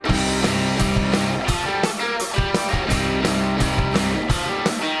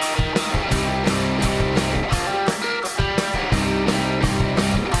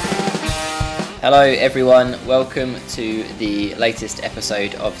Hello everyone, welcome to the latest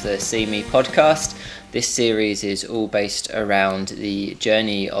episode of the See Me podcast. This series is all based around the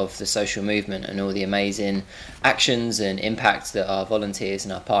journey of the social movement and all the amazing actions and impacts that our volunteers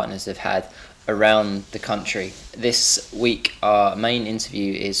and our partners have had around the country. This week our main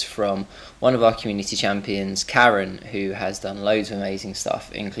interview is from one of our community champions, Karen, who has done loads of amazing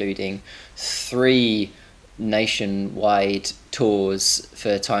stuff, including 3 nationwide tours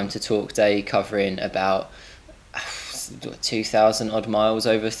for Time to Talk Day, covering about 2,000 odd miles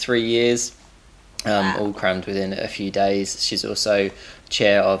over 3 years, all crammed within a few days. She's also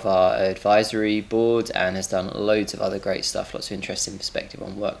chair of our advisory board and has done loads of other great stuff, lots of interesting perspective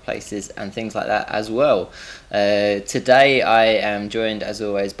on workplaces and things like that as well. Today I am joined as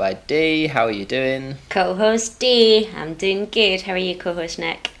always by Dee. How are you doing? Co-host Dee. I'm doing good. How are you, co-host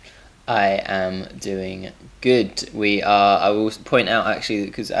Nick? I am doing good. I will point out actually,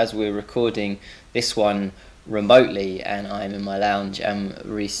 because as we're recording this one remotely and I'm in my lounge,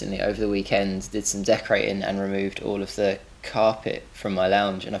 recently over the weekend did some decorating and removed all of the carpet from my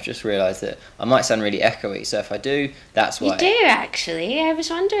lounge, and I've just realised that I might sound really echoey, so if I do, that's why. You do actually. I was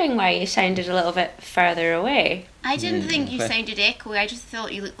wondering why you sounded a little bit further away. I didn't think you sounded echoey, I just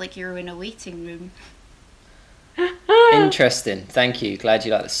thought you looked like you were in a waiting room. Interesting, thank you, glad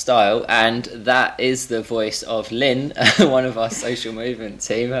you like the style. And that is the voice of Lynn, one of our social movement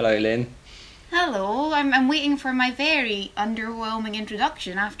team. Hello Lynn. Hello, I'm waiting for my very underwhelming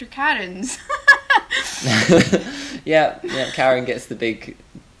introduction after Karen's. yeah, Karen gets the big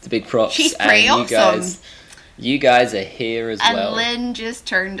props. She's pretty awesome. You guys are here as and well. And Lynn just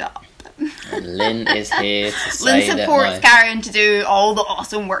turned up. And Lynn is here to say Lynn supports Karen to do all the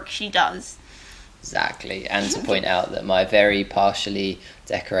awesome work she does. Exactly, and to point out that my very partially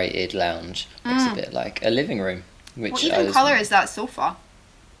decorated lounge looks a bit like a living room. What even colour is that sofa?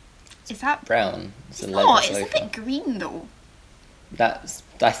 Is that brown? It's a bit green though. That's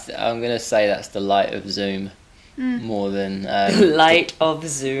I'm going to say that's the light of Zoom more than light of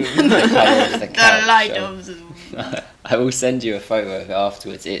Zoom. the light of Zoom. I will send you a photo of it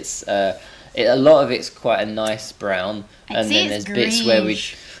afterwards. It's a lot of it's quite a nice brown, and then there's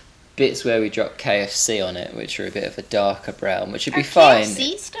bits where we drop KFC on it, which are a bit of a darker brown, which would be fine.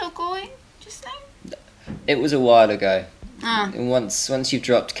 KFC still going just now? It was a while ago. And once you've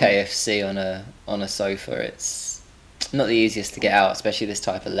dropped KFC on a sofa, it's not the easiest to get out, especially this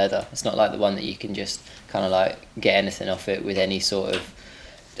type of leather. It's not like the one that you can just kind of like get anything off it with any sort of.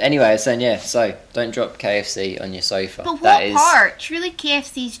 Anyway, I was saying, so don't drop KFC on your sofa. But what part? Really,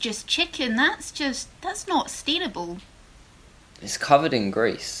 KFC's just chicken. That's not sustainable. It's covered in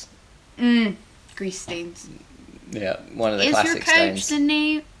grease. Grease stains. Yeah, one of the classic stains. Is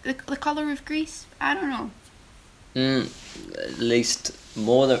your couch the colour of grease? I don't know. At least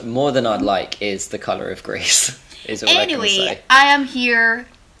more than I'd like is the colour of grease. Is all anyway, I can say. I am here,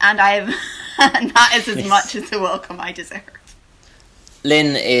 and and that is as much as the welcome I deserve.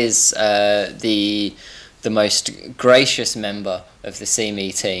 Lynn is the most gracious member of the See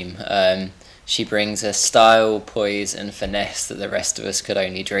Me team. She brings a style, poise, and finesse that the rest of us could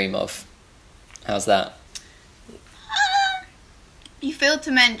only dream of. How's that? You failed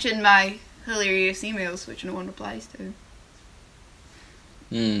to mention my hilarious emails, which no one replies to.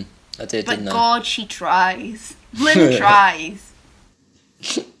 I did, but didn't I? God, she tries. Lynn tries.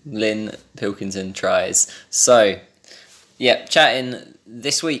 Lynn Pilkington tries. So, chatting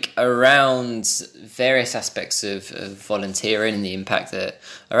this week around various aspects of volunteering and the impact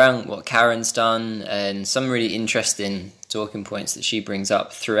around what Karen's done, and some really interesting talking points that she brings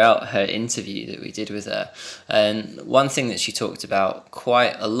up throughout her interview that we did with her. And one thing that she talked about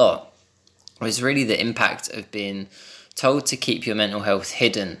quite a lot was really the impact of being told to keep your mental health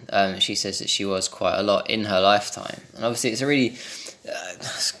hidden. She says that she was quite a lot in her lifetime, and obviously it's a really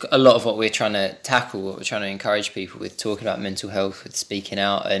a lot of what we're trying to tackle, what we're trying to encourage people with, talking about mental health, with speaking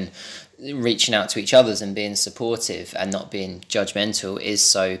out and reaching out to each others and being supportive and not being judgmental, is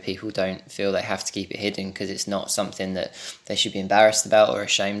so people don't feel they have to keep it hidden, because it's not something that they should be embarrassed about or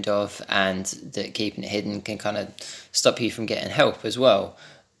ashamed of, and that keeping it hidden can kind of stop you from getting help as well.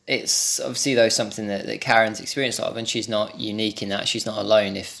 It's obviously though something that Karen's experienced a lot of, and she's not unique in that. She's not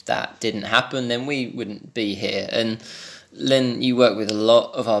alone. If that didn't happen, then we wouldn't be here. And Lynn, you work with a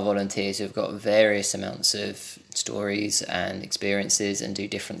lot of our volunteers who've got various amounts of stories and experiences and do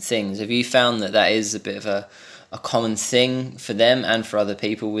different things. Have you found that is a bit of a common thing for them and for other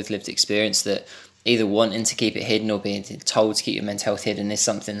people with lived experience, that either wanting to keep it hidden or being told to keep your mental health hidden is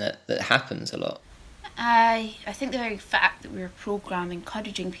something that happens a lot? I think the very fact that we're a programme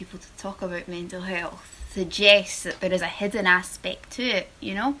encouraging people to talk about mental health suggests that there is a hidden aspect to it,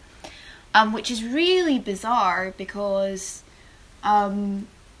 you know? which is really bizarre because we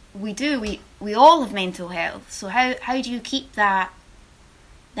all have mental health. So how do you keep that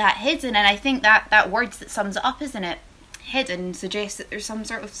hidden? And I think that word that sums it up, isn't it? Hidden suggests that there's some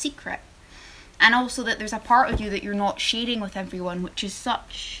sort of secret, and also that there's a part of you that you're not sharing with everyone, which is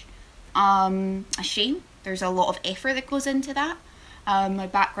such a shame. There's a lot of effort that goes into that. My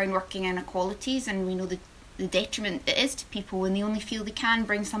background working in inequalities, and we know the detriment it is to people when they only feel they can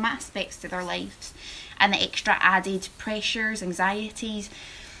bring some aspects to their lives, and the extra added pressures, anxieties,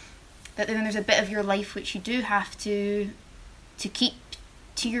 that then there's a bit of your life which you do have to keep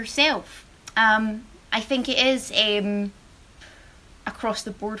to yourself. I think it is across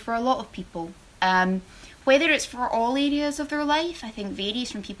the board for a lot of people. Whether it's for all areas of their life, I think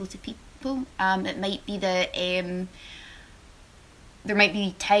varies from people to people. It might be that there might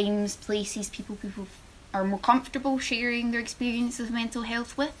be times, places, people are more comfortable sharing their experience of mental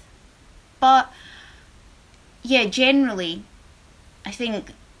health with. But yeah, generally, I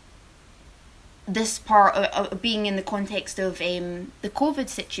think this part of being in the context of the COVID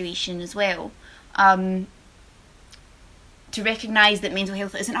situation as well, to recognise that mental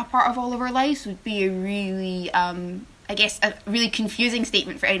health isn't a part of all of our lives would be a really, I guess, a really confusing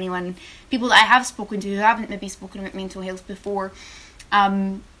statement for anyone. People that I have spoken to who haven't maybe spoken about mental health before,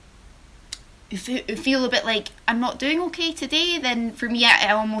 who feel a bit like, I'm not doing okay today, then for me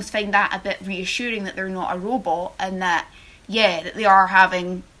I almost find that a bit reassuring that they're not a robot, and that, yeah, that they are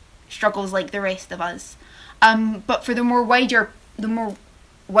having struggles like the rest of us. But for the more wider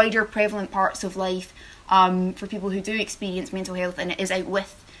prevalent parts of life, for people who do experience mental health and it is out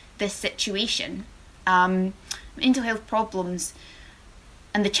with this situation, mental health problems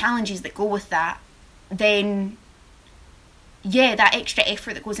and the challenges that go with that, then yeah, that extra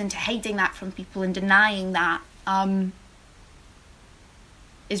effort that goes into hiding that from people and denying that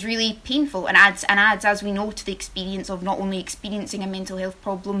is really painful, and adds, as we know, to the experience of not only experiencing a mental health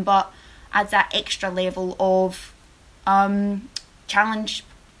problem, but adds that extra level of challenge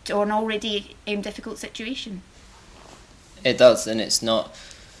to an already difficult situation. It does, and it's not,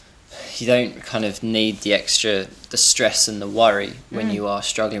 you don't kind of need the stress and the worry when you are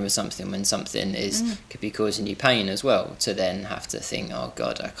struggling with something, when something could be causing you pain as well, to then have to think, oh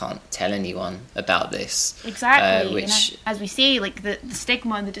God, I can't tell anyone about this. Exactly. Which, and as we say, like the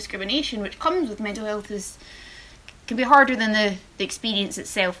stigma and the discrimination which comes with mental health can be harder than the experience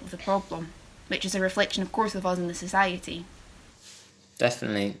itself of the problem, which is a reflection, of course, of us in the society.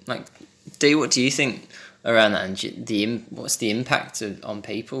 Definitely. Like, Dee, what do you think around that, and what's the impact on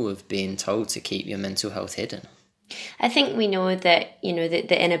people of being told to keep your mental health hidden? I think we know that,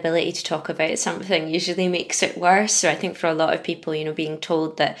 the inability to talk about something usually makes it worse. So I think for a lot of people, being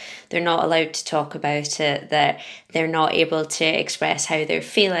told that they're not allowed to talk about it, that they're not able to express how they're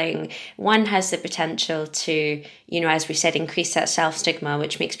feeling, one has the potential to, as we said, increase that self-stigma,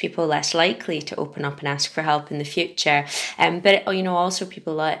 which makes people less likely to open up and ask for help in the future. But, also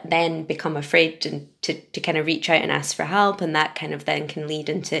people then become afraid to kind of reach out and ask for help, and that kind of then can lead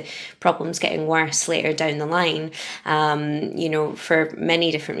into problems getting worse later down the line. For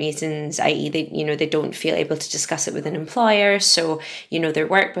many different reasons, i.e. they don't feel able to discuss it with an employer, so their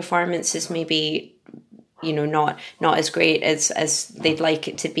work performance is maybe not as great as they'd like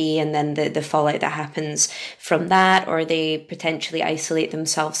it to be, and then the fallout that happens from that, or they potentially isolate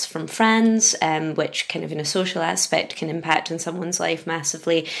themselves from friends, which kind of in a social aspect can impact on someone's life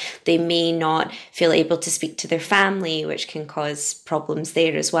massively. They may not feel able to speak to their family, which can cause problems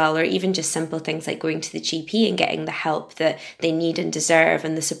there as well, or even just simple things like going to the GP and getting the help that they need and deserve,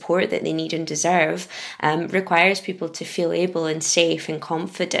 and the support that they need and deserve, requires people to feel able and safe and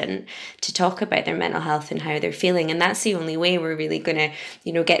confident to talk about their mental health and how they're feeling. And that's the only way we're really going to,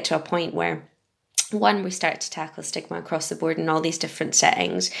 get to a point where, one, we start to tackle stigma across the board in all these different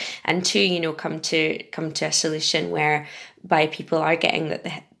settings, and two, come to a solution whereby people are getting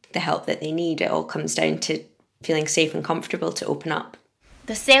the help that they need. It all comes down to feeling safe and comfortable to open up.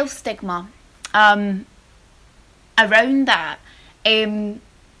 The self-stigma around that, definitely,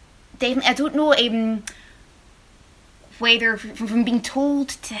 I don't know whether from being told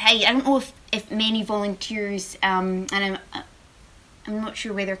to hide, I don't know if many volunteers, and I'm not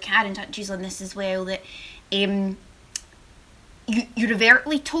sure whether Karen touches on this as well, that you're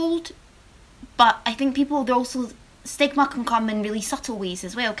overtly told, but I think stigma can come in really subtle ways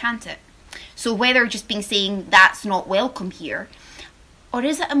as well, can't it? So whether just saying that's not welcome here, or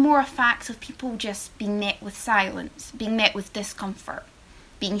is it more a fact of people just being met with silence, being met with discomfort,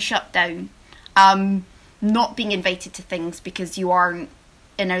 being shut down, not being invited to things because you aren't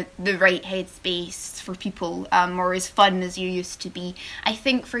the right headspace for people, or as fun as you used to be. I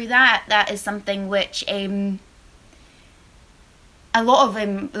think for that is something which a lot of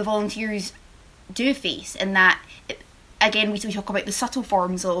the volunteers do face, in that, again, we talk about the subtle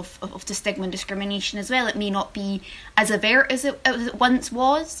forms of the stigma and discrimination as well. It may not be as overt as it once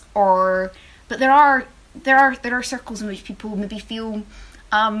was, but there are circles in which people maybe feel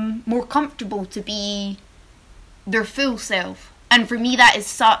more comfortable to be their full self. And for me, that is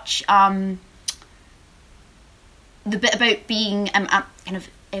such the bit about being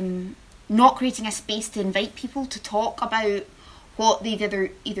not creating a space to invite people to talk about what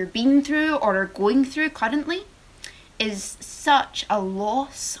they've either been through or are going through currently is such a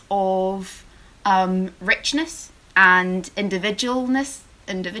loss of richness and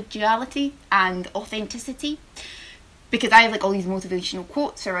individuality and authenticity. Because I have like all these motivational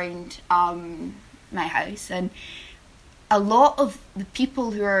quotes around my house, and a lot of the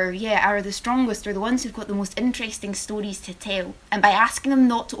people who are the strongest are the ones who've got the most interesting stories to tell. And by asking them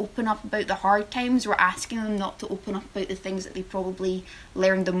not to open up about the hard times, we're asking them not to open up about the things that they probably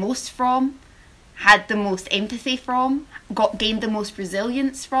learned the most from, had the most empathy from, gained the most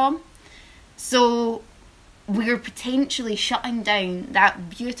resilience from. So we're potentially shutting down that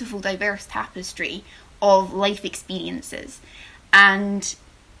beautiful, diverse tapestry of life experiences. And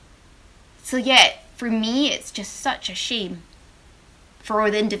so for me, it's just such a shame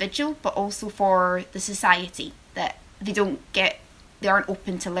for the individual, but also for the society, that they aren't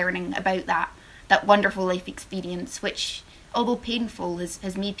open to learning about that wonderful life experience, which, although painful,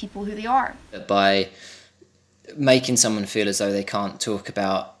 has made people who they are. By making someone feel as though they can't talk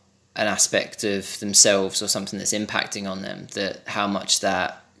about an aspect of themselves or something that's impacting on them, that how much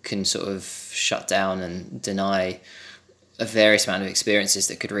that can sort of shut down and deny a various amount of experiences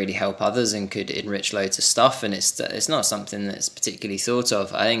that could really help others and could enrich loads of stuff. And it's not something that's particularly thought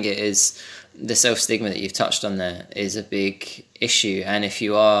of. I think it is the self-stigma that you've touched on there is a big issue. And if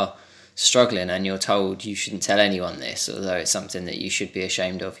you are struggling and you're told you shouldn't tell anyone this, although it's something that you should be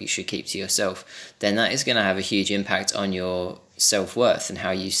ashamed of, you should keep to yourself, then that is going to have a huge impact on your self-worth and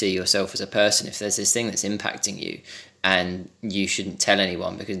how you see yourself as a person. If there's this thing that's impacting you and you shouldn't tell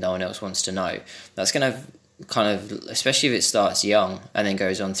anyone because no one else wants to know, that's going to have kind of, especially if it starts young and then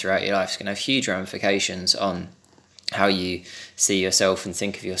goes on throughout your life, it's going to have huge ramifications on how you see yourself and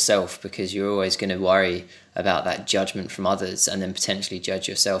think of yourself, because you're always going to worry about that judgment from others and then potentially judge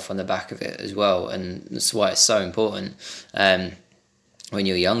yourself on the back of it as well. And that's why it's so important when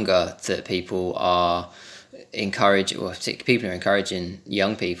you're younger that people are particularly people are encouraging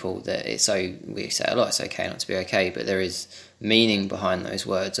young people that we say a lot, it's okay not to be okay, but there is meaning behind those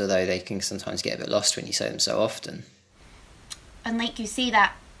words, although they can sometimes get a bit lost when you say them so often. And like you say,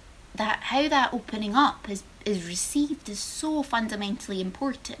 that how that opening up is received is so fundamentally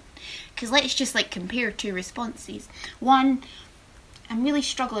important. Because let's just compare two responses. One, I'm really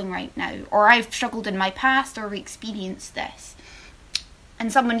struggling right now, or I've struggled in my past, or experienced this.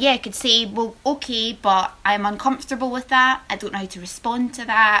 And someone, could say, well, okay, but I'm uncomfortable with that. I don't know how to respond to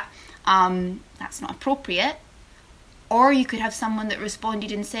that. That's not appropriate. Or you could have someone that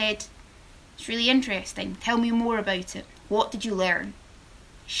responded and said, it's really interesting. Tell me more about it. What did you learn?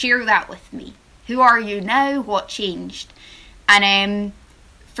 Share that with me. Who are you now? What changed? And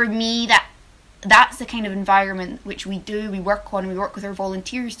for me, that's the kind of environment which we work on, and we work with our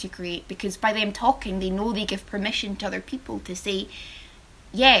volunteers to create, because by them talking, they know they give permission to other people to say,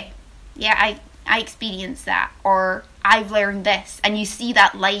 I experienced that, or I've learned this. And you see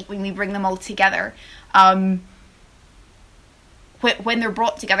that light when we bring them all together. When they're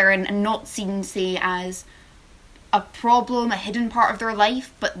brought together and not seen, say, as a problem, a hidden part of their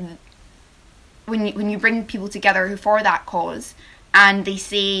life, but when you bring people together for that cause, and they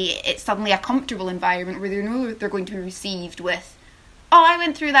say it's suddenly a comfortable environment where they know they're going to be received with, oh, I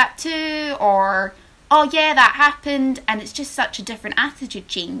went through that too, or oh yeah, that happened. And it's just such a different attitude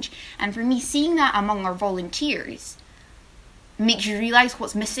change. And for me, seeing that among our volunteers makes you realise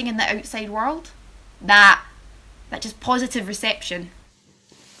what's missing in the outside world. That just positive reception.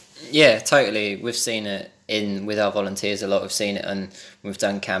 Yeah, totally. We've seen it with our volunteers a lot. We've seen it, and we've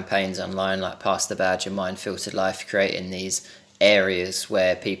done campaigns online like Pass the Badge and Mind Filtered Life, creating these areas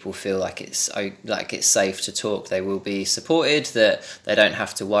where people feel like it's safe to talk. They will be supported, that they don't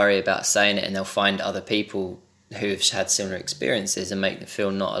have to worry about saying it, and they'll find other people who've had similar experiences and make them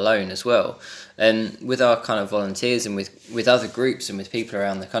feel not alone as well. And with our kind of volunteers and with other groups and with people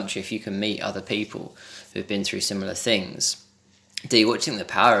around the country, if you can meet other people who've been through similar things, Dee, what do you think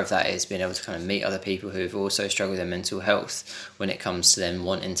the power of that is, being able to kind of meet other people who've also struggled with their mental health when it comes to them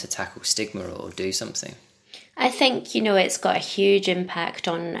wanting to tackle stigma or do something? I think, it's got a huge impact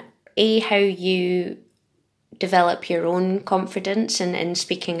on how you develop your own confidence and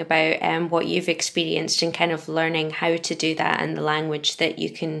speaking about what you've experienced and kind of learning how to do that and the language that you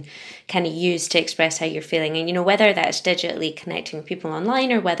can kind of use to express how you're feeling. And, whether that's digitally connecting with people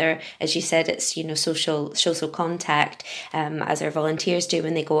online or whether, as you said, it's, social contact, as our volunteers do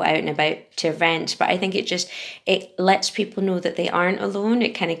when they go out and about to events. But I think it lets people know that they aren't alone. It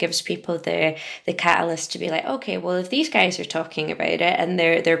kind of gives people the catalyst to be like, okay, well, if these guys are talking about it and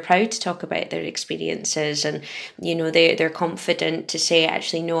they're proud to talk about their experiences and they're confident to say,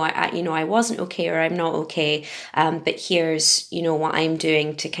 actually, no, I wasn't okay or I'm not okay, but here's what I'm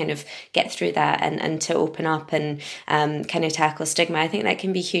doing to kind of get through that and to open up and kind of tackle stigma. I think that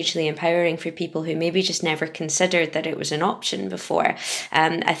can be hugely empowering for people who maybe just never considered that it was an option before.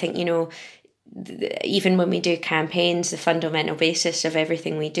 I think even when we do campaigns, the fundamental basis of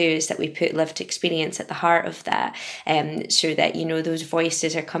everything we do is that we put lived experience at the heart of that, so that those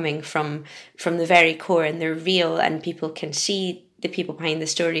voices are coming from the very core and they're real, and people can see the people behind the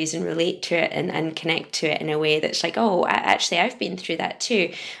stories and relate to it and connect to it in a way that's like, oh, actually I've been through that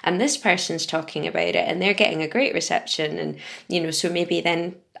too, and this person's talking about it and they're getting a great reception, and so maybe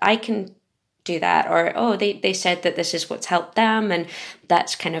then I can do that, or oh, they said that this is what's helped them, and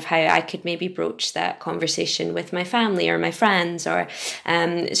that's kind of how I could maybe broach that conversation with my family or my friends, or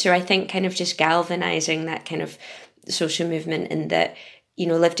so I think kind of just galvanizing that kind of social movement, in that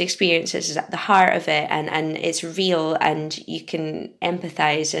lived experiences is at the heart of it, and it's real and you can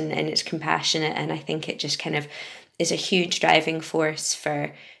empathize and it's compassionate, and I think it just kind of is a huge driving force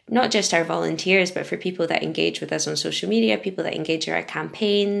for not just our volunteers, but for people that engage with us on social media, people that engage in our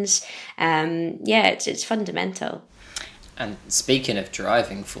campaigns. It's fundamental. And speaking of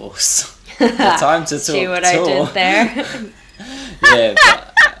driving force, the Time to Talk See what tour. I did there? Yeah,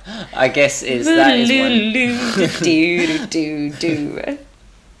 but I guess that is one.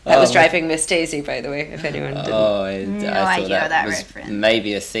 That was Driving Miss Daisy, by the way, if anyone didn't. I thought that was reference.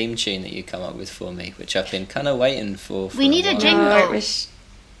 maybe a theme tune that you come up with for me, which I've been kind of waiting for we need a jingle.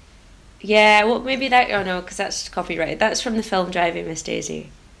 Maybe that. Oh no, because that's copyrighted. That's from the film Driving Miss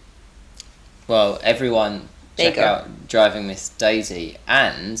Daisy. Well, everyone check out Driving Miss Daisy,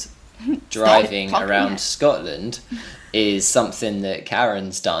 and driving around Scotland is something that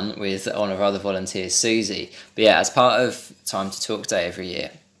Karen's done with one of our other volunteers, Susie. But yeah, as part of Time to Talk Day every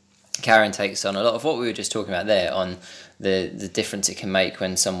year, Karen takes on a lot of what we were just talking about there on the difference it can make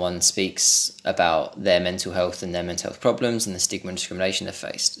when someone speaks about their mental health and their mental health problems and the stigma and discrimination they've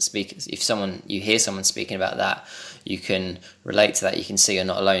faced. If you hear someone speaking about that, you can relate to that, you can see you're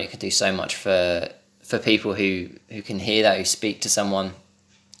not alone. It can do so much for people who can hear that, who speak to someone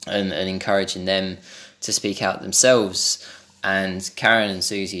and encouraging them to speak out themselves. And Karen and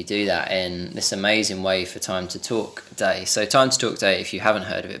Susie do that in this amazing way for Time to Talk Day. So Time to Talk Day, if you haven't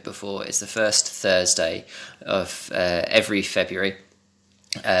heard of it before, is the first Thursday of every February.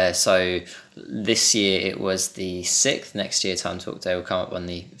 So this year it was the 6th. Next year Time to Talk Day will come up on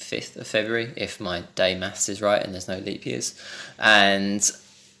the 5th of February, if my day maths is right and there's no leap years. And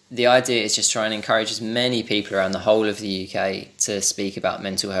the idea is just try and encourage as many people around the whole of the UK to speak about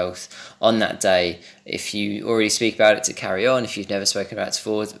mental health on that day. If you already speak about it, to carry on. If you've never spoken about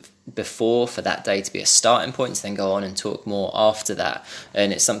it before, for that day to be a starting point, to then go on and talk more after that.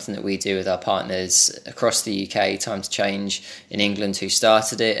 And it's something that we do with our partners across the UK. Time to Change in England, who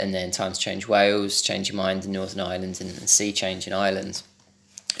started it, and then Time to Change Wales, Change Your Mind in Northern Ireland, and Sea Change in Ireland.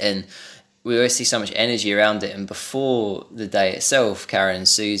 And we always see so much energy around it. And before the day itself, Karen and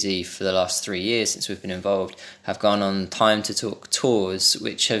Susie, for the last 3 years since we've been involved, have gone on Time to Talk tours,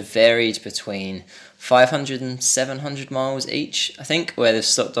 which have varied between 500 and 700 miles each, I think, where they've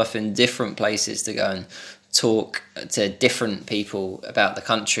stopped off in different places to go and talk to different people about the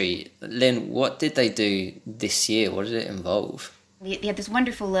country. Lynn, what did they do this year? What did it involve? They had this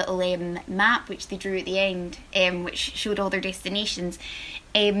wonderful little map which they drew at the end, which showed all their destinations.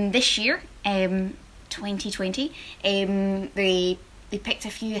 This year, 2020, they picked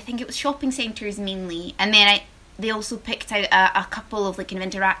a few. I think it was shopping centres mainly, and then they also picked out a couple of kind of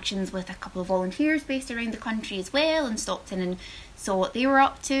interactions with a couple of volunteers based around the country as well, and stopped in and saw what they were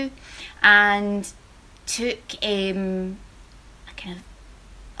up to, and took a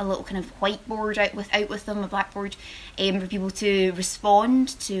little kind of whiteboard out with them, a blackboard, for people to respond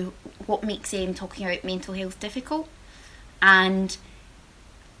to what makes talking about mental health difficult, and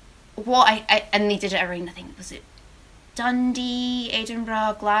and they did it around, I think, was it Dundee,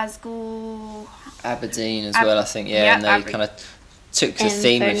 Edinburgh, Glasgow, Aberdeen as well, I think, and they kind of took the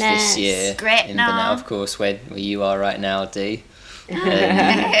theme of this year, Gretna, Inverness, of course, where you are right now, Dee.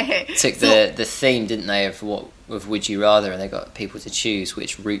 Took the theme, didn't they, of Would You Rather, and they got people to choose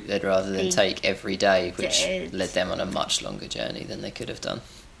which route they'd rather than take every day, which led them on a much longer journey than they could have done.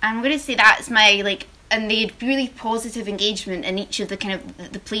 I'm going to say that's my, and they had really positive engagement in each of the kind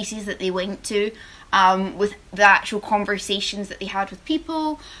of the places that they went to, with the actual conversations that they had with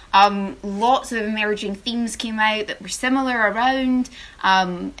people. Lots of emerging themes came out that were similar around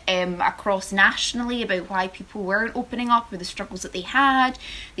across nationally about why people weren't opening up or the struggles that they had.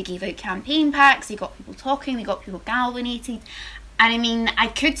 They gave out campaign packs, they got people talking, they got people galvanated. And I mean, I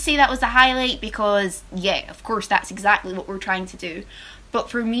could say that was the highlight because, yeah, of course, that's exactly what we're trying to do. But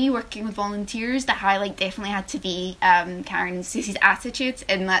for me, working with volunteers, the highlight definitely had to be Karen and Susie's attitude,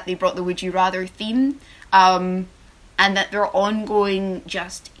 in that they brought the Would You Rather theme, and that their ongoing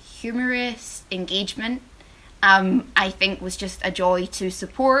just humorous engagement, I think was just a joy to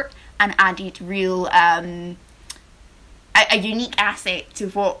support and added real, a unique asset to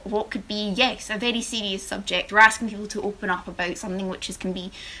what could be, yes, a very serious subject. We're asking people to open up about something which can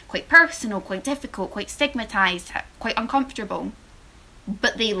be quite personal, quite difficult, quite stigmatised, quite uncomfortable.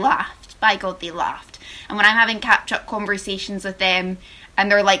 But they laughed. By God, they laughed. And when I'm having catch-up conversations with them,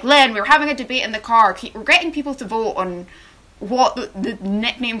 and they're like, Len, we were having a debate in the car. We're getting people to vote on what the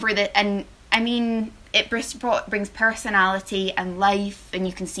nickname for the... And, I mean, it brings personality and life, and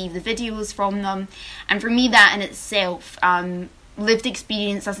you can see the videos from them. And for me, that in itself, lived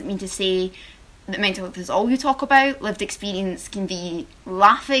experience doesn't mean to say that mental health is all you talk about. Lived experience can be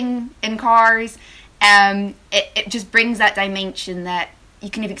laughing in cars. It just brings that dimension that you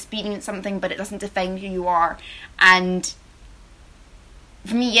can have experienced something, but it doesn't define who you are. And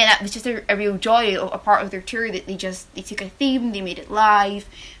for me, yeah, that was just a real joy of a part of their tour, that they took a theme, they made it live,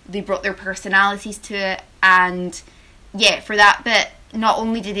 they brought their personalities to it. And yeah, for that bit, not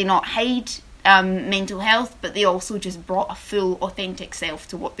only did they not hide mental health, but they also just brought a full, authentic self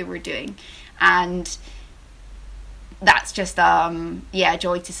to what they were doing. And that's just a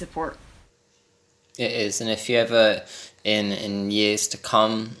joy to support. It is, and if you ever in years to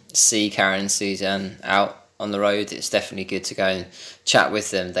come see Karen and Suzanne out on the road, it's definitely good to go and chat with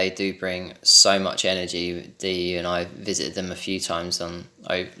them. They do bring so much energy. Dee and I visited them a few times in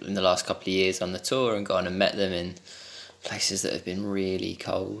the last couple of years on the tour, and gone and met them in places that have been really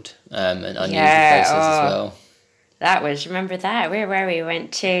cold and unusual places as well. That was, remember that? Where were we? We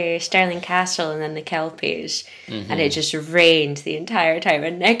went to Stirling Castle and then the Kelpies, and it just rained the entire time.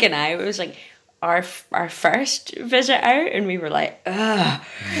 And Nick and I, it was like our first visit out, and we were like, ugh.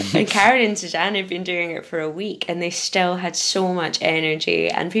 And Karen and Suzanne had been doing it for a week, and they still had so much energy,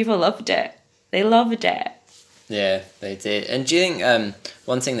 and people loved it. They loved it. Yeah, they did. And do you think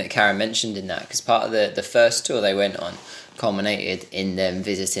one thing that Karen mentioned in that, because part of the first tour they went on culminated in them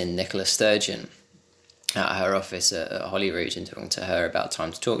visiting Nicola Sturgeon at her office at Holyrood and talking to her about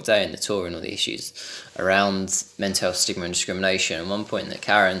Time to Talk Day and the tour and all the issues around mental health stigma and discrimination. And one point that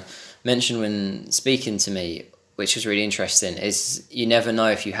Karen mentioned when speaking to me, which was really interesting, is you never know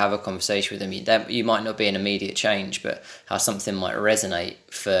if you have a conversation with them. You might not be an immediate change, but how something might resonate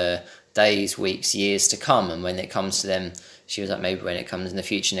for days, weeks, years to come. And when it comes to them, she was like, maybe when it comes in the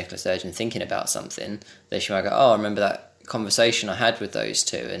future, Nicola Sturgeon thinking about something, then she might go, oh, I remember that conversation I had with those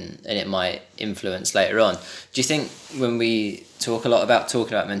two, and it might influence later on. Do you think when we talk a lot about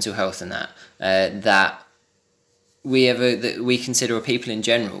talking about mental health and that we consider, or people in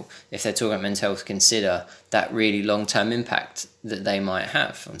general, if they're talking about mental health, consider that really long-term impact that they might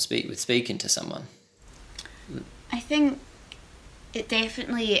have on speaking to someone? I think it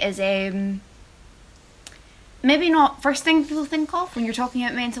definitely is maybe not first thing people think of when you're talking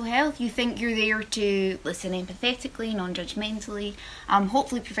about mental health. You think you're there to listen empathetically, non-judgmentally,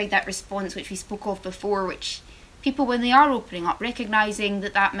 hopefully provide that response which we spoke of before, which people, when they are opening up, recognising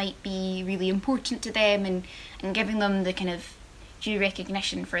that might be really important to them, and giving them the kind of due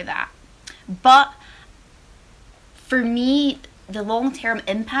recognition for that. But for me, the long-term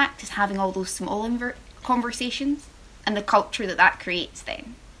impact is having all those small conversations and the culture that creates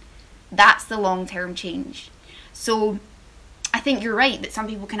then. That's the long-term change. So I think you're right that some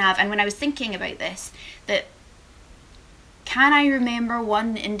people can have, and when I was thinking about this, that can I remember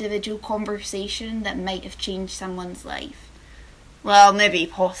one individual conversation that might have changed someone's life? Well, maybe,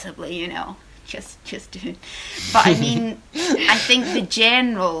 possibly, just but I mean, I think the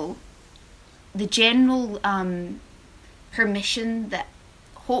general permission that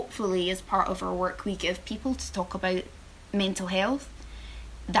hopefully as part of our work we give people to talk about mental health,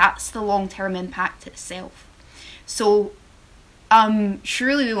 that's the long-term impact itself. So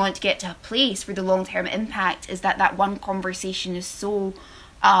surely we want to get to a place where the long-term impact is that one conversation is so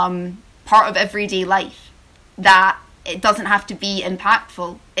part of everyday life that it doesn't have to be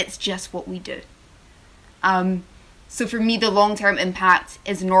impactful. It's just what we do. So for me, the long-term impact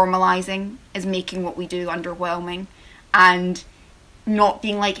is normalising, is making what we do underwhelming, and not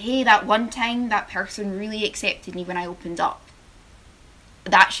being like, hey, that one time that person really accepted me when I opened up.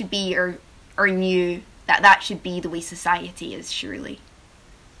 That should be our new, that should be the way society is, surely.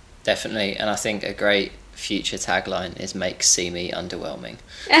 Definitely, and I think a great future tagline is "Make See Me underwhelming."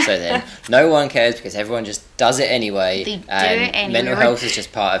 So then, no one cares because everyone just does it anyway. They do and it anyway. mental health is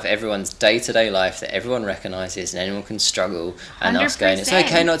just part of everyone's day-to-day life that everyone recognises, and anyone can struggle. And us going, it's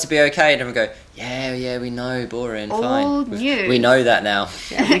okay not to be okay, and everyone go, yeah, we know, boring, fine. We know that now.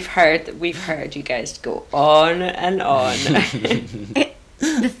 Yeah, we've heard you guys go on and on.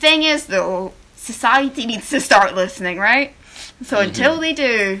 The thing is, though, society needs to start listening, right? So until they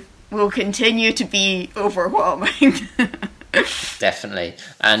do, we'll continue to be overwhelming. Definitely.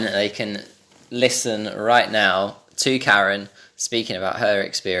 And they can listen right now to Karen speaking about her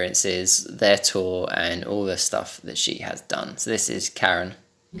experiences, their tour, and all the stuff that she has done. So this is Karen.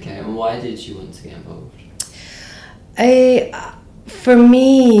 Okay, and why did you want to get involved? For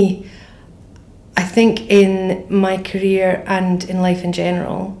me, I think in my career and in life in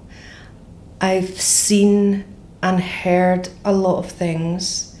general, I've seen and heard a lot of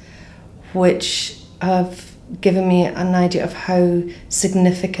things which have given me an idea of how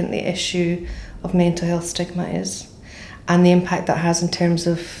significant the issue of mental health stigma is, and the impact that has in terms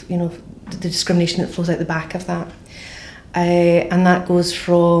of, you know, the discrimination that flows out the back of that. And that goes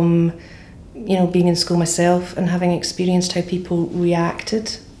from, you know, being in school myself and having experienced how people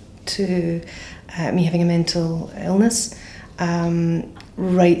reacted to me having a mental illness,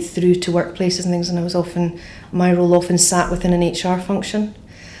 right through to workplaces and things. And my role often sat within an HR function,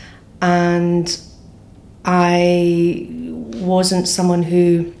 and I wasn't someone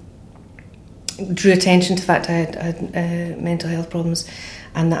who drew attention to the fact I had mental health problems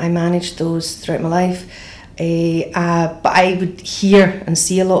and that I managed those throughout my life. But I would hear and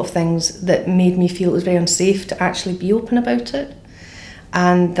see a lot of things that made me feel it was very unsafe to actually be open about it.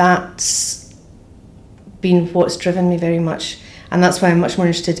 And that's been what's driven me very much. And that's why I'm much more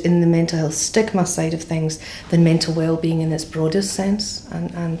interested in the mental health stigma side of things than mental well-being in its broadest sense,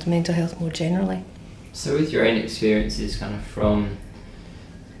 and mental health more generally. So with your own experiences kind of from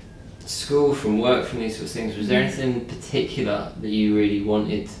school, from work, from these sorts of things, was there anything in particular that you really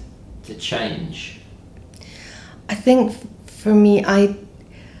wanted to change? I think for me, I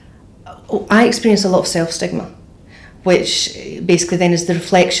experienced a lot of self-stigma, which basically then is the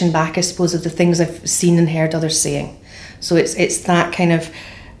reflection back, I suppose, of the things I've seen and heard others saying. So it's that kind of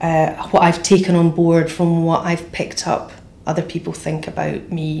what I've taken on board from what I've picked up other people think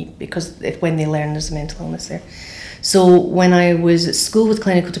about me, because when they learn there's a mental illness there. So when I was at school with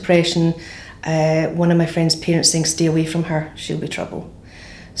clinical depression, one of my friend's parents saying, "Stay away from her, she'll be trouble."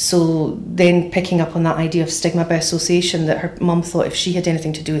 So then picking up on that idea of stigma by association, that her mum thought if she had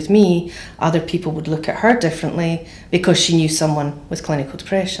anything to do with me, other people would look at her differently because she knew someone with clinical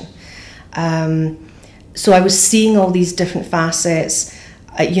depression. So I was seeing all these different facets.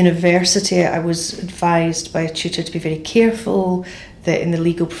 At university, I was advised by a tutor to be very careful, that in the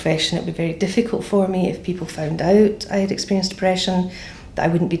legal profession it would be very difficult for me if people found out I had experienced depression, that I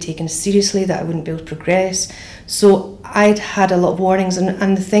wouldn't be taken seriously, that I wouldn't be able to progress. So I'd had a lot of warnings,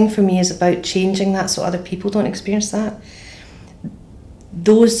 and the thing for me is about changing that so other people don't experience that.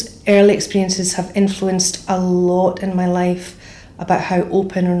 Those early experiences have influenced a lot in my life about how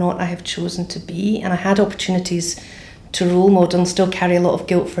open or not I have chosen to be, and I had opportunities to role model and still carry a lot of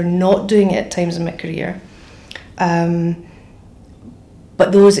guilt for not doing it at times in my career.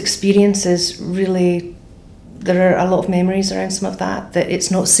 But those experiences really, there are a lot of memories around some of that it's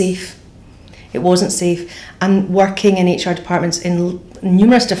not safe. It wasn't safe. And working in HR departments in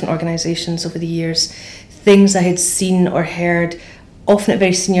numerous different organisations over the years, things I had seen or heard, often at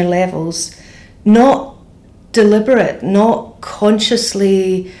very senior levels, not deliberate, not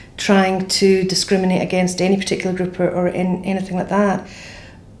consciously trying to discriminate against any particular group or anything like that,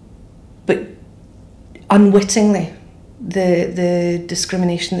 but unwittingly the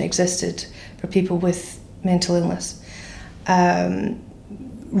discrimination that existed for people with mental illness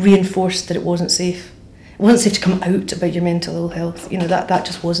reinforced that it wasn't safe. It wasn't safe to come out about your mental ill health. You know, that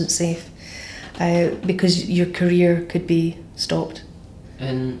just wasn't safe, because your career could be stopped.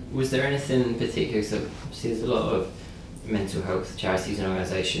 And was there anything in particular, so obviously there's a lot of mental health charities and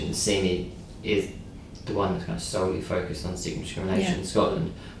organisations, CME is the one that's kind of solely focused on stigma discrimination in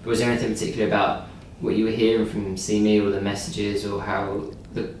Scotland, but was there anything particular about what you were hearing from CME or the messages or how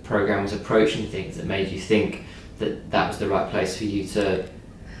the programme was approaching things that made you think that that was the right place for you to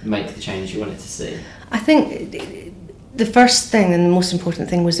make the change you wanted to see? I think The first thing and the most important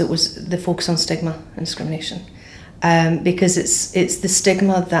thing was it was the focus on stigma and discrimination, because it's the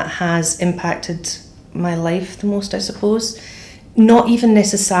stigma that has impacted my life the most, I suppose. Not even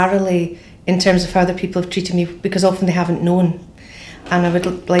necessarily in terms of how other people have treated me, because often they haven't known. And I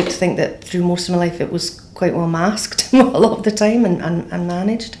would like to think that through most of my life it was quite well masked a lot of the time and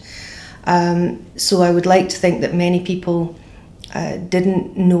managed. So I would like to think that many people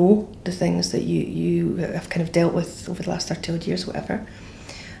didn't know the things that you have kind of dealt with over the last 30 odd years, whatever.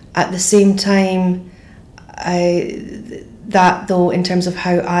 At the same time, that though, in terms of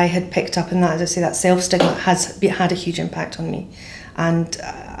how I had picked up, and that, as I say, that self-stigma had a huge impact on me, and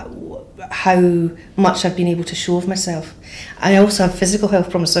how much I've been able to show of myself. I also have physical health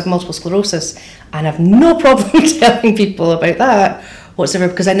problems, so I have multiple sclerosis, and I have no problem telling people about that whatsoever,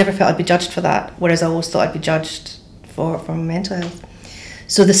 because I never felt I'd be judged for that, whereas I always thought I'd be judged for my mental health.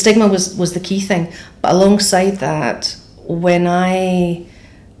 So the stigma was the key thing. But alongside that, when I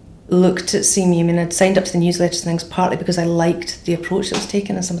looked at See Me, I mean, I'd signed up to the newsletters and things partly because I liked the approach that was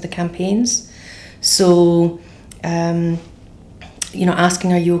taken in some of the campaigns. So,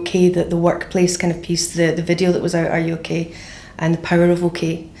 asking, are you okay, the workplace kind of piece, the video that was out, are you okay, and the power of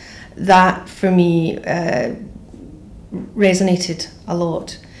okay, that for me resonated a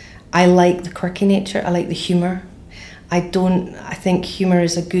lot. I like the quirky nature, I like the humour. I think humour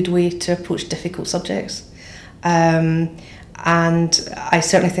is a good way to approach difficult subjects. And I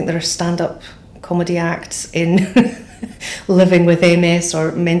certainly think there are stand-up comedy acts in living with MS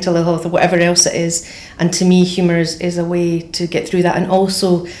or mental ill health or whatever else it is. And to me, humour is a way to get through that, and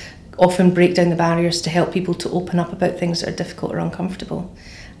also often break down the barriers to help people to open up about things that are difficult or uncomfortable,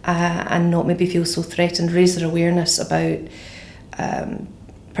 and not maybe feel so threatened, raise their awareness about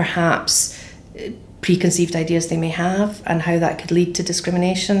perhaps preconceived ideas they may have and how that could lead to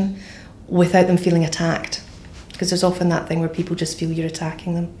discrimination without them feeling attacked. Because there's often that thing where people just feel you're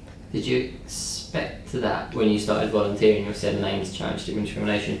attacking them. Did you expect that when you started volunteering? You said names, challenge, stigma,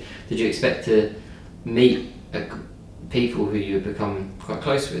 discrimination. Did you expect to meet people who you had become quite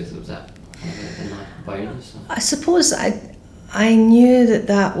close with? Was that a bonus? I suppose I knew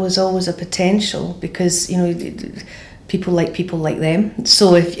that was always a potential, because people like them.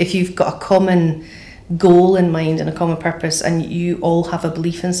 So if you've got a common goal in mind and a common purpose, and you all have a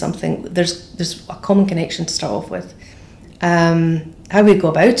belief in something, there's a common connection to start off with. How we go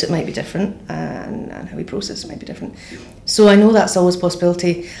about it might be different, and how we process it might be different. So I know that's always a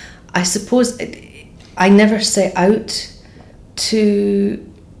possibility. I suppose I never set out to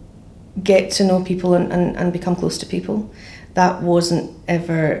get to know people and become close to people. That wasn't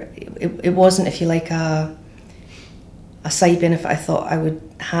ever, it wasn't, if you like, a side benefit I thought I would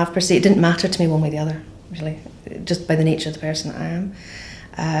have per se. It didn't matter to me one way or the other, really, just by the nature of the person that I am.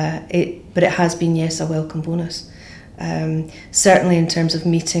 But it has been, yes, a welcome bonus. Certainly in terms of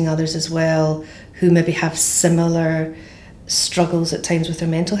meeting others as well who maybe have similar struggles at times with their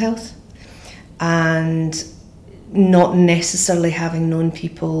mental health, and not necessarily having known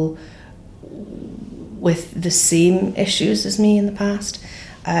people with the same issues as me in the past.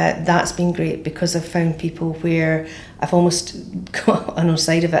 That's been great, because I've found people where I've almost got on the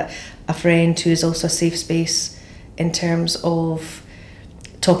side of it a friend who is also a safe space in terms of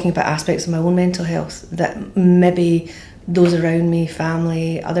talking about aspects of my own mental health that maybe those around me,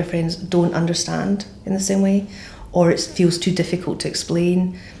 family, other friends, don't understand in the same way, or it feels too difficult to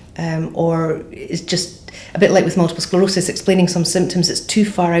explain, or it's just a bit like with multiple sclerosis, explaining some symptoms that's too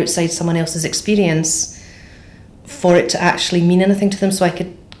far outside someone else's experience for it to actually mean anything to them. So I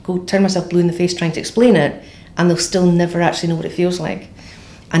could go turn myself blue in the face trying to explain it, and they'll still never actually know what it feels like.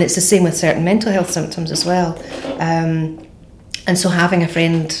 And it's the same with certain mental health symptoms as well. And so having a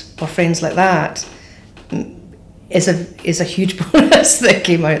friend or friends like that is a huge bonus that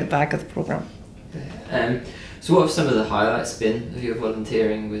came out of the back of the programme. So what have some of the highlights been of your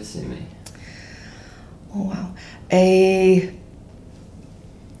volunteering with See Me? Oh wow.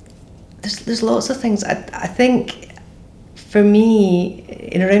 There's lots of things. I think for me,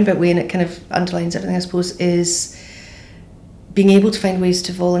 in a roundabout way, and it kind of underlines everything I suppose, is being able to find ways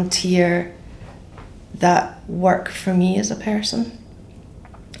to volunteer that work for me as a person.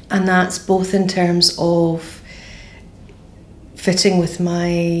 And that's both in terms of fitting with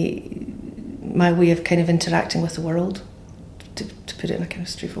my way of kind of interacting with the world, to put it in a kind of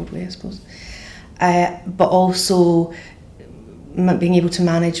straightforward way, I suppose. But also being able to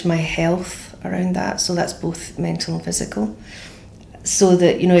manage my health around that, so that's both mental and physical. So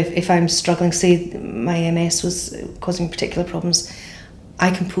that, if I'm struggling, say my MS was causing me particular problems,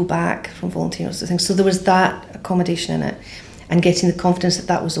 I can pull back from volunteering sort of things. So there was that accommodation in it, and getting the confidence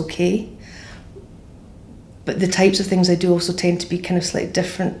that was okay. but the types of things I do also tend to be kind of slightly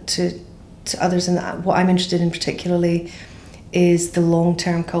different to others, and what I'm interested in particularly is the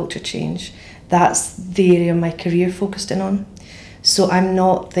long-term culture change. That's the area of my career focused in on. So I'm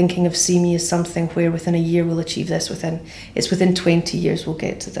not thinking of CME as something where within a year we'll achieve this, within 20 years we'll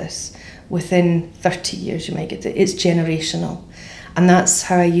get to this, within 30 years you might get to it. It's generational. And that's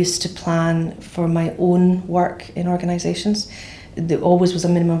how I used to plan for my own work in organisations. There always was a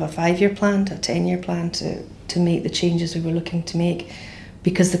minimum of a 5-year plan, a 10-year plan to make the changes we were looking to make,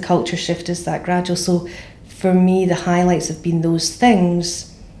 because the culture shift is that gradual. So for me, the highlights have been those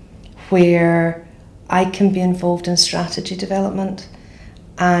things where I can be involved in strategy development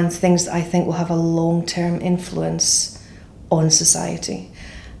and things that I think will have a long-term influence on society.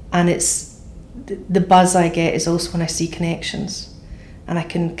 And it's the buzz I get is also when I see connections, and I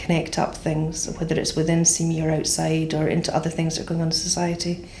can connect up things, whether it's within CME or outside, or into other things that are going on in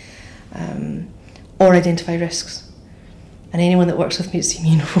society, or identify risks. And anyone that works with me at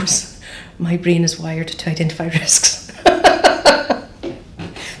CME knows my brain is wired to identify risks.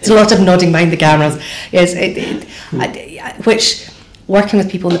 There's a lot of nodding behind the cameras. Yes, which, working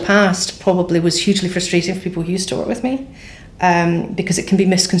with people in the past, probably was hugely frustrating for people who used to work with me, because it can be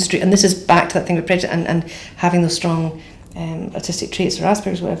misconstrued. And this is back to that thing with prejudice and having those strong autistic traits or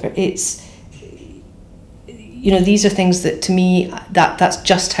Asperger's, whatever. It's, these are things that, to me, that's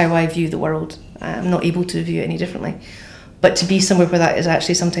just how I view the world. I'm not able to view it any differently. But to be somewhere where that is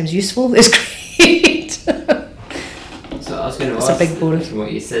actually sometimes useful is great. So I was going to ask, a big bonus. From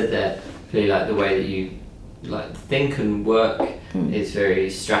what you said there, really like the way that you think and work is very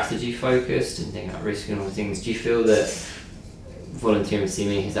strategy focused and think about risk and all the things. Do you feel that volunteering with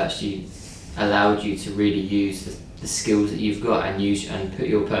CME has actually allowed you to really use the skills that you've got and put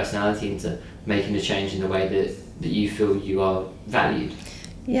your personality into making a change in the way that you feel you are valued?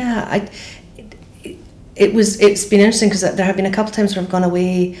 Yeah, it's been interesting, because there have been a couple of times where I've gone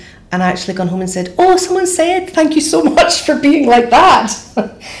away and actually gone home and said, "Oh, someone said thank you so much for being like that,"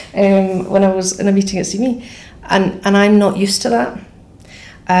 when I was in a meeting at CME, and I'm not used to that.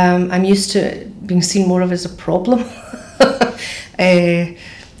 I'm used to being seen more of as a problem. I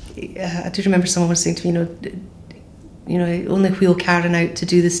do remember someone was saying to me, only wheel Karen out to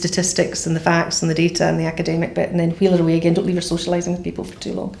do the statistics and the facts and the data and the academic bit, and then wheel her away again. Don't leave her socialising with people for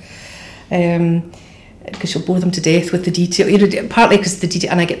too long. Because she'll bore them to death with the detail. Partly because the detail,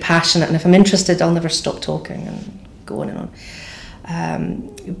 and I get passionate, and if I'm interested, I'll never stop talking and go on and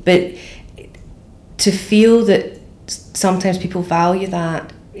on. But to feel that sometimes people value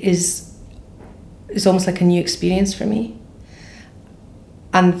that is almost like a new experience for me,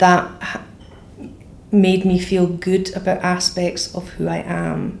 and that made me feel good about aspects of who I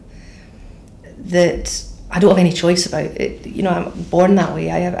am that I don't have any choice about. I'm born that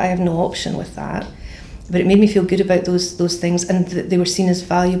way. I have no option with that. But it made me feel good about those things, and that they were seen as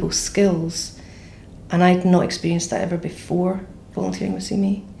valuable skills. And I'd not experienced that ever before volunteering with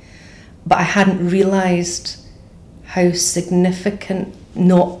CME. But I hadn't realised how significant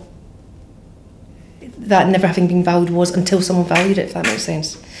that never having been valued was until someone valued it, if that makes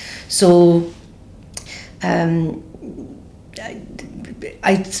sense. So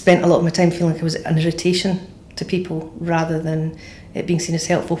I spent a lot of my time feeling like I was an irritation to people rather than it being seen as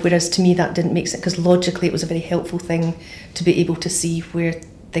helpful, whereas to me that didn't make sense, because logically it was a very helpful thing to be able to see where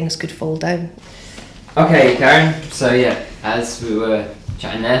things could fall down. Okay, Karen, so yeah, as we were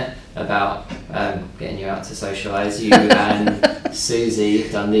chatting there about getting you out to socialise, you and Susie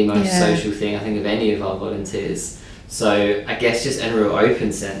have done the most social thing I think of any of our volunteers. So I guess just in a real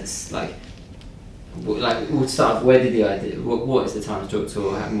open sense, we'll start off, where did the idea, what is the Time to Talk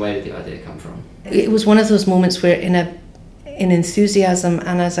tour, and where did the idea come from? It was one of those moments where in enthusiasm,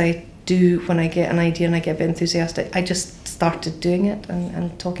 and as I do when I get an idea and I get a bit enthusiastic, I just started doing it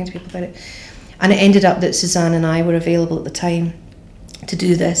and talking to people about it. And it ended up that Suzanne and I were available at the time to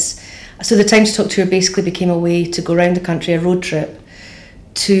do this. So the Time to Talk tour basically became a way to go around the country, a road trip,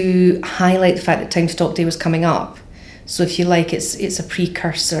 to highlight the fact that Time to Talk Day was coming up. So if you like, it's a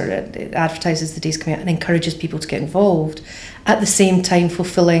precursor, it advertises the days coming out and encourages people to get involved, at the same time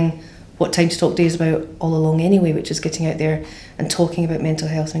fulfilling what Time to Talk Day is about all along anyway, which is getting out there and talking about mental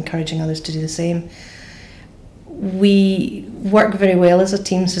health and encouraging others to do the same. We work very well as a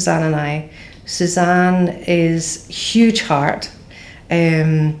team, Suzanne and I. Suzanne is huge heart,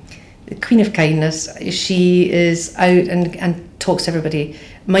 the queen of kindness. She is out and talks to everybody.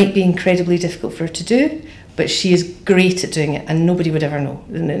 Might be incredibly difficult for her to do, but she is great at doing it, and nobody would ever know.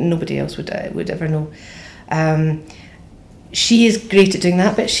 Nobody else would ever know. She is great at doing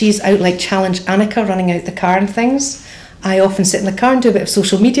that, but she's out like Challenge Annika, running out the car and things. I often sit in the car and do a bit of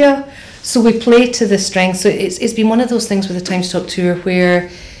social media, So we play to the strength. So it's been one of those things with the Time to Talk tour where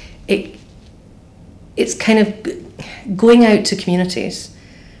it's kind of going out to communities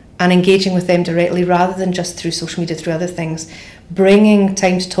and engaging with them directly rather than just through social media, through other things, bringing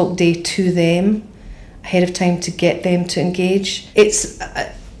Time to Talk Day to them ahead of time to get them to engage. It's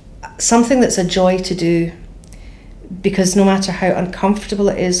something that's a joy to do, because no matter how uncomfortable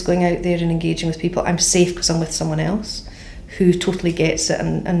it is going out there and engaging with people, I'm safe because I'm with someone else who totally gets it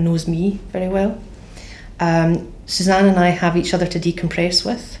and knows me very well. Suzanne and I have each other to decompress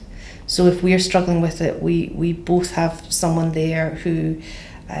with. So if we're struggling with it, we both have someone there who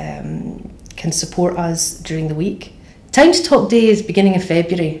can support us during the week. Time to Talk Day is beginning of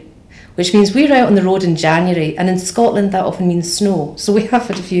February, which means we're out on the road in January, and in Scotland that often means snow. So we have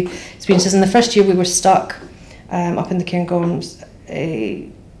had a few experiences. In the first year we were stuck up in the Cairngorms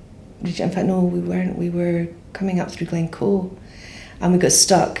region. In fact, no, we weren't. We were coming up through Glencoe, and we got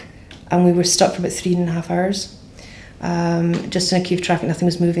stuck, and we were stuck for about 3.5 hours. Just in a queue of traffic, nothing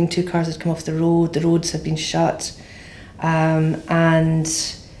was moving, 2 cars had come off the roads had been shut, and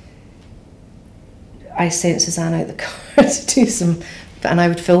I sent Suzanne out the car to do some, and I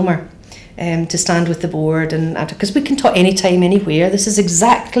would film her to stand with the board, and because we can talk anytime, anywhere. This is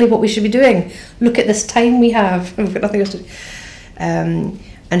exactly what we should be doing. Look at this time we have. We've got nothing else to do.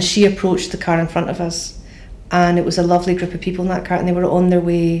 And she approached the car in front of us, and it was a lovely group of people in that car, and they were on their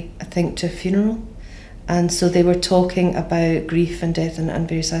way, I think, to a funeral. And so they were talking about grief and death and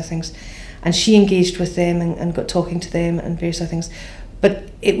various other things. And she engaged with them and got talking to them and various other things. But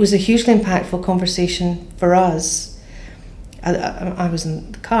it was a hugely impactful conversation for us. I was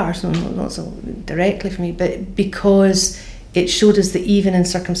in the car, so not so directly for me, but because it showed us that even in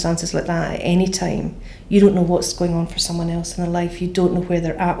circumstances like that, at any time, you don't know what's going on for someone else in their life. You don't know where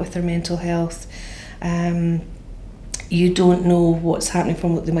they're at with their mental health. You don't know what's happening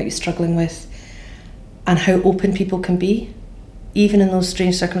from what they might be struggling with, and how open people can be, even in those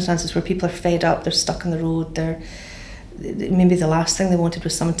strange circumstances where people are fed up, they're stuck on the road, maybe the last thing they wanted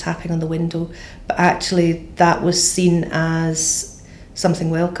was someone tapping on the window, but actually that was seen as something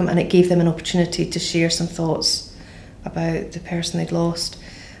welcome, and it gave them an opportunity to share some thoughts about the person they'd lost,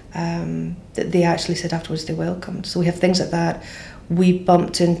 that they actually said afterwards they welcomed. So we have things like that. We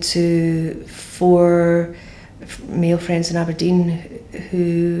bumped into 4 male friends in Aberdeen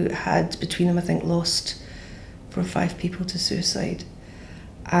who had, between them, I think, lost 4 or 5 people to suicide,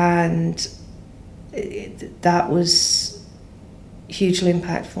 and that was hugely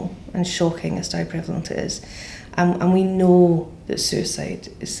impactful and shocking as to how prevalent it is. And we know that suicide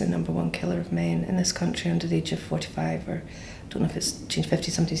is the #1 killer of men in this country under the age of 45, or I don't know if it's changed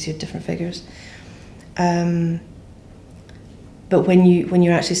 50, somebody's here different figures. But when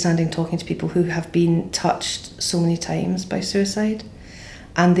you're actually standing talking to people who have been touched so many times by suicide,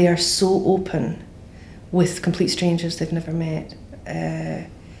 and they are so open with complete strangers they've never met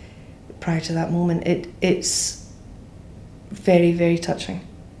prior to that moment, it's very, very touching.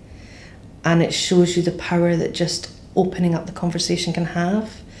 And it shows you the power that just opening up the conversation can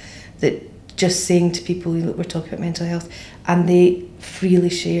have, that just saying to people, look, we're talking about mental health, and they freely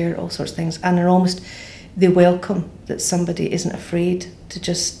share all sorts of things, and they welcome that somebody isn't afraid to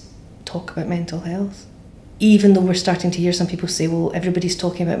just talk about mental health. Even though we're starting to hear some people say, well, everybody's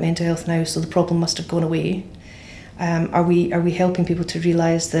talking about mental health now, so the problem must have gone away. Are we helping people to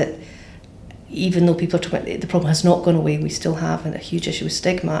realise that even though people are talking about the problem has not gone away, we still have a huge issue with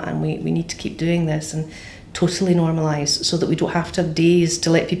stigma, and we need to keep doing this and totally normalise, so that we don't have to have days to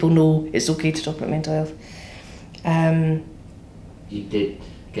let people know it's okay to talk about mental health. You did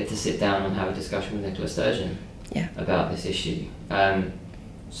get to sit down and have a discussion with Nicola Sturgeon about this issue.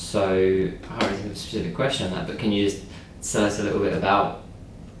 So I don't think of a specific question on that, but can you just tell us a little bit about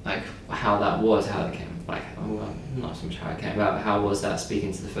like how that was, how it came, well, not so much how it came about, but how was that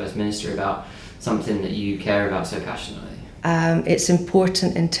speaking to the First Minister about something that you care about so passionately? It's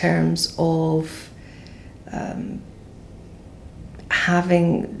important in terms of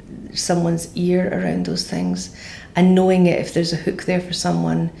having someone's ear around those things, and knowing it, if there's a hook there for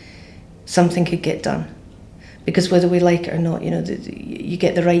someone, something could get done. Because whether we like it or not, you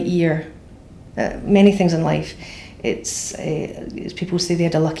get the right ear. Many things in life, it's people say they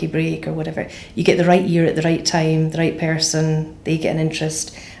had a lucky break or whatever. You get the right ear at the right time, the right person, they get an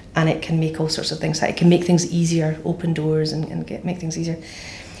interest, and it can make all sorts of things. It can make things easier, open doors, and make things easier.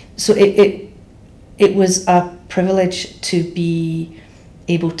 So it was a privilege to be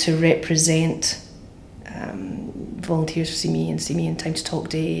able to represent volunteers for See Me and Time to Talk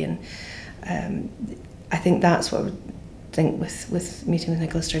Day, and I think that's what I would think with meeting with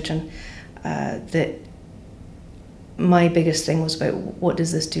Nicola Sturgeon, that my biggest thing was about what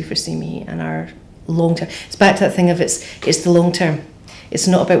does this do for See Me and our long term. It's back to that thing of it's the long term. It's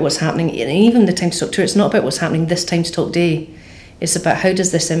not about what's happening, and even the Time to Talk tour, it's not about what's happening this Time to Talk day. It's about how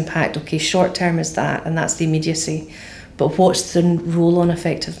does this impact, okay, short term is that, and that's the immediacy, but what's the roll-on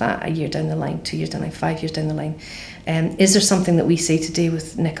effect of that a year down the line, 2 years down the line, 5 years down the line? Is there something that we say today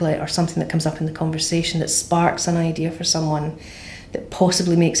with Nicola, or something that comes up in the conversation that sparks an idea for someone that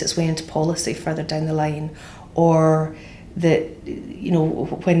possibly makes its way into policy further down the line, or that, you know,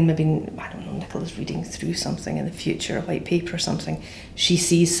 when maybe, I don't know, Nicola's reading through something in the future, a white paper or something, she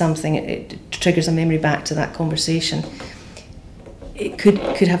sees something, it triggers a memory back to that conversation. It could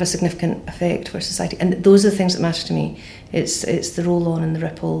have a significant effect for society, and those are the things that matter to me. It's the roll-on and the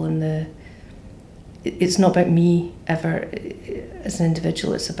ripple, and it's not about me ever as an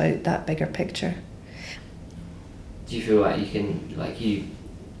individual, it's about that bigger picture. Do you feel like you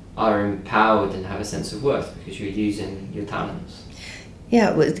are empowered and have a sense of worth because you're using your talents?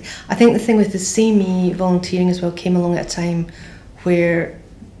 Yeah, I think the thing with the See Me volunteering as well came along at a time where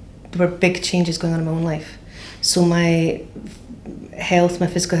there were big changes going on in my own life. So my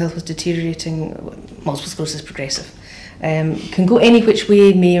physical health was deteriorating. Multiple sclerosis is progressive. Can go any which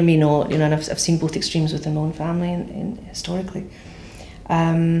way, may or may not, you know, and I've seen both extremes within my own family and historically.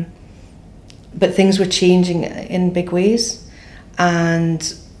 But things were changing in big ways,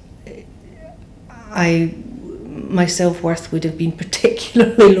 and my self-worth would have been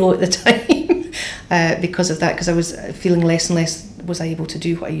particularly low at the time because of that, because I was feeling less and less was I able to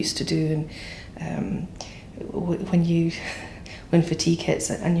do what I used to do. And when fatigue hits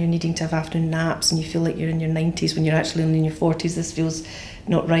and you're needing to have afternoon naps and you feel like you're in your 90s when you're actually only in your 40s, this feels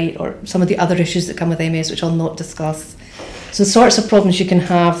not right, or some of the other issues that come with MS, which I'll not discuss. So the sorts of problems you can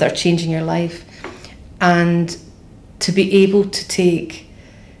have that are changing your life, and to be able to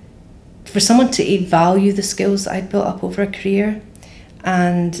for someone to value the skills that I'd built up over a career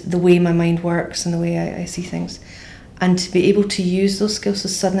and the way my mind works and the way I see things, and to be able to use those skills, so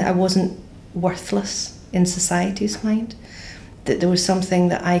suddenly I wasn't worthless in society's mind, that there was something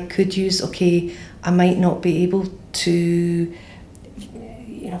that I could use. Okay, I might not be able to, you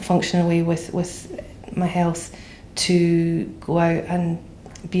know, function away with my health to go out and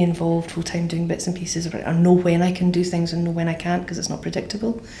be involved full time doing bits and pieces, or know when I can do things and know when I can't because it's not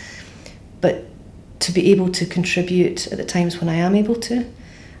predictable. But to be able to contribute at the times when I am able to,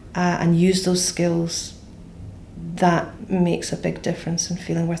 and use those skills, that makes a big difference in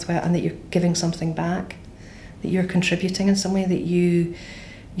feeling worthwhile, and that you're giving something back, that you're contributing in some way, that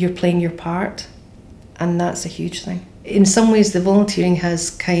you're playing your part, and that's a huge thing. In some ways, the volunteering has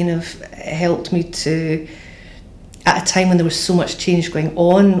kind of helped me to, at a time when there was so much change going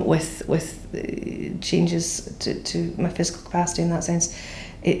on with changes to my physical capacity in that sense,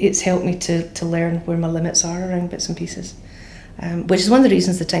 it's helped me to learn where my limits are around bits and pieces. Which is one of the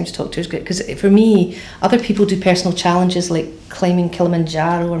reasons the Time to Talk tour is great, because for me, other people do personal challenges like climbing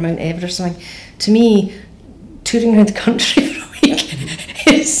Kilimanjaro or Mount Everest or something. To me, touring around the country for a week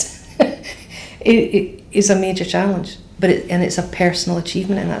is a major challenge, and it's a personal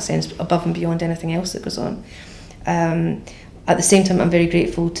achievement in that sense, above and beyond anything else that goes on. At the same time, I'm very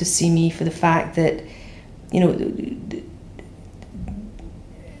grateful to See Me for the fact that, you know,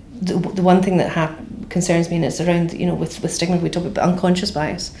 the one thing that concerns me, and it's around, you know, with stigma, we talk about unconscious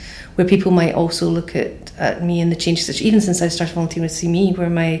bias, where people might also look at me and the changes, even since I started volunteering with See Me, where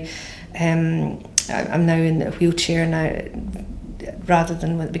I'm now in a wheelchair now, rather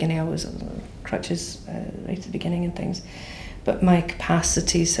than at the beginning I was on crutches right at the beginning and things, but my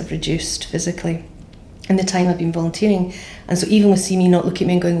capacities have reduced physically in the time I've been volunteering. And so even with See Me not looking at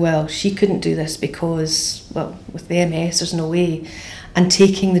me and going, well, she couldn't do this because, well, with the MS there's no way, and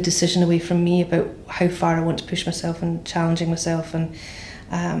taking the decision away from me about how far I want to push myself and challenging myself, and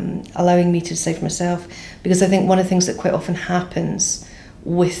allowing me to decide for myself. Because I think one of the things that quite often happens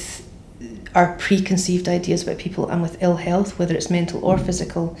with our preconceived ideas about people and with ill health, whether it's mental or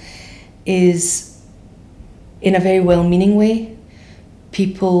physical, is in a very well-meaning way,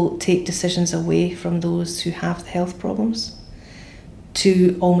 people take decisions away from those who have the health problems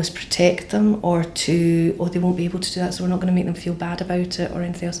to almost protect them, or they won't be able to do that, so we're not going to make them feel bad about it or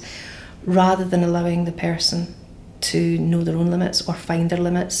anything else, rather than allowing the person to know their own limits or find their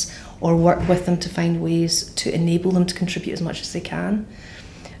limits, or work with them to find ways to enable them to contribute as much as they can.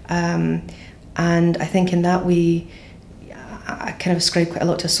 And I think in that way, I kind of ascribe quite a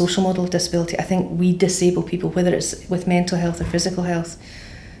lot to a social model of disability. I think we disable people, whether it's with mental health or physical health.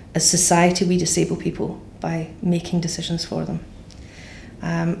 As society, we disable people by making decisions for them.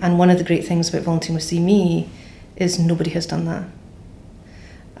 And one of the great things about volunteering with See Me is nobody has done that.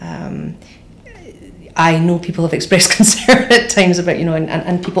 I know people have expressed concern at times about,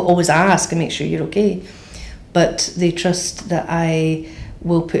 and people always ask and make sure you're okay. But they trust that I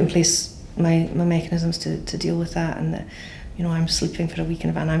will put in place my mechanisms to deal with that, and that, I'm sleeping for a week in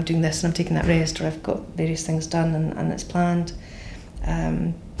advance, and I'm doing this and I'm taking that rest, or I've got various things done and it's planned.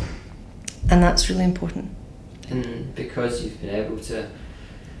 And that's really important. And because you've been able to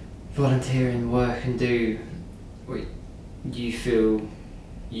volunteer and work and do what you feel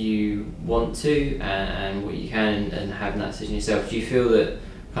you want to and what you can, and having that decision yourself, do you feel that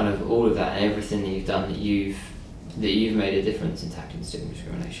kind of all of that and everything that you've done, that you've made a difference in tackling stigma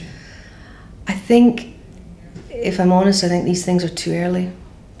discrimination? I think, if I'm honest, I think these things are too early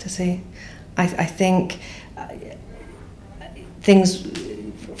to say. I think things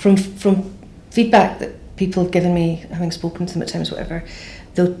from feedback that people have given me, having spoken to them at times, whatever,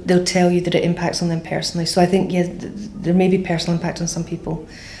 they'll tell you that it impacts on them personally. So I think, there may be personal impact on some people.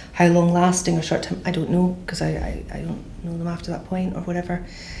 How long lasting or short term, I don't know, because I don't know them after that point or whatever.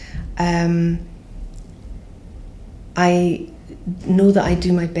 I know that I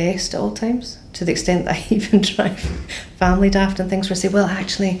do my best at all times, to the extent that I even drive family daft and things where I say, well,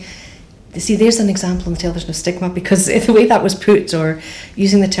 actually, see, there's an example on the television of stigma, because the way that was put, or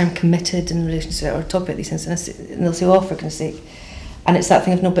using the term committed in relation to it, or talk about these things, and they'll say, oh, for goodness sake. And it's that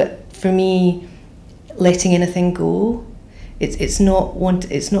thing of, no, but for me, letting anything go, it's not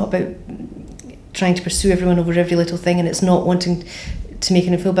about trying to pursue everyone over every little thing, and it's not wanting to make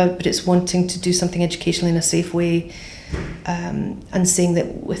anyone feel bad, but it's wanting to do something educationally in a safe way, and saying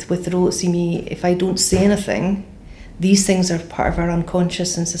that with the role at See Me, if I don't say anything, these things are part of our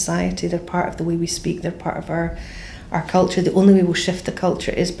unconscious in society. They're part of the way we speak. They're part of our culture. The only way we'll shift the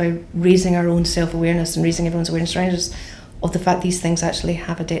culture is by raising our own self-awareness and raising everyone's awareness around us of the fact these things actually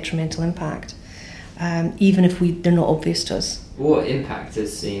have a detrimental impact, even if they're not obvious to us. What impact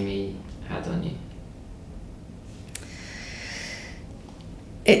has See Me had on you?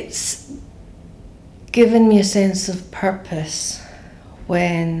 It's given me a sense of purpose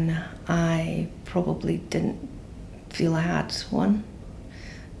when I probably didn't feel I had one,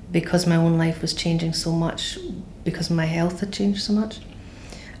 because my own life was changing so much, because my health had changed so much,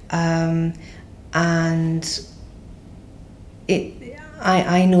 and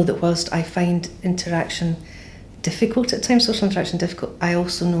I know that whilst I find interaction difficult at times, social interaction difficult, I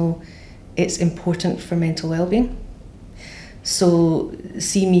also know it's important for mental well-being. So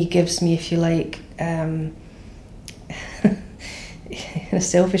See Me gives me, if you like, in a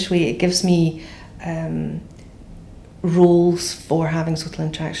selfish way, it gives me roles for having social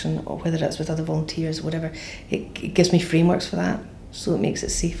interaction, or whether that's with other volunteers or whatever. It gives me frameworks for that, so it makes it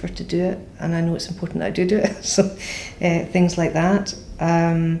safer to do it, and I know it's important that I do it. So things like that,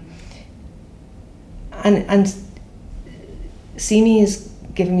 and See Me is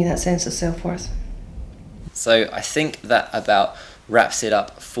giving me that sense of self-worth. So I think that about wraps it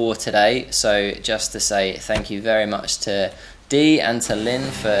up for today. So just to say thank you very much to Dee and to Lynn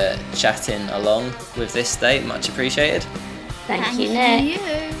for chatting along with this day. Much appreciated. Thank you, Nick.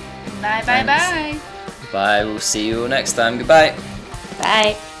 Bye. Bye. We'll see you all next time. Goodbye.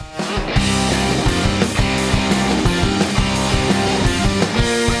 Bye.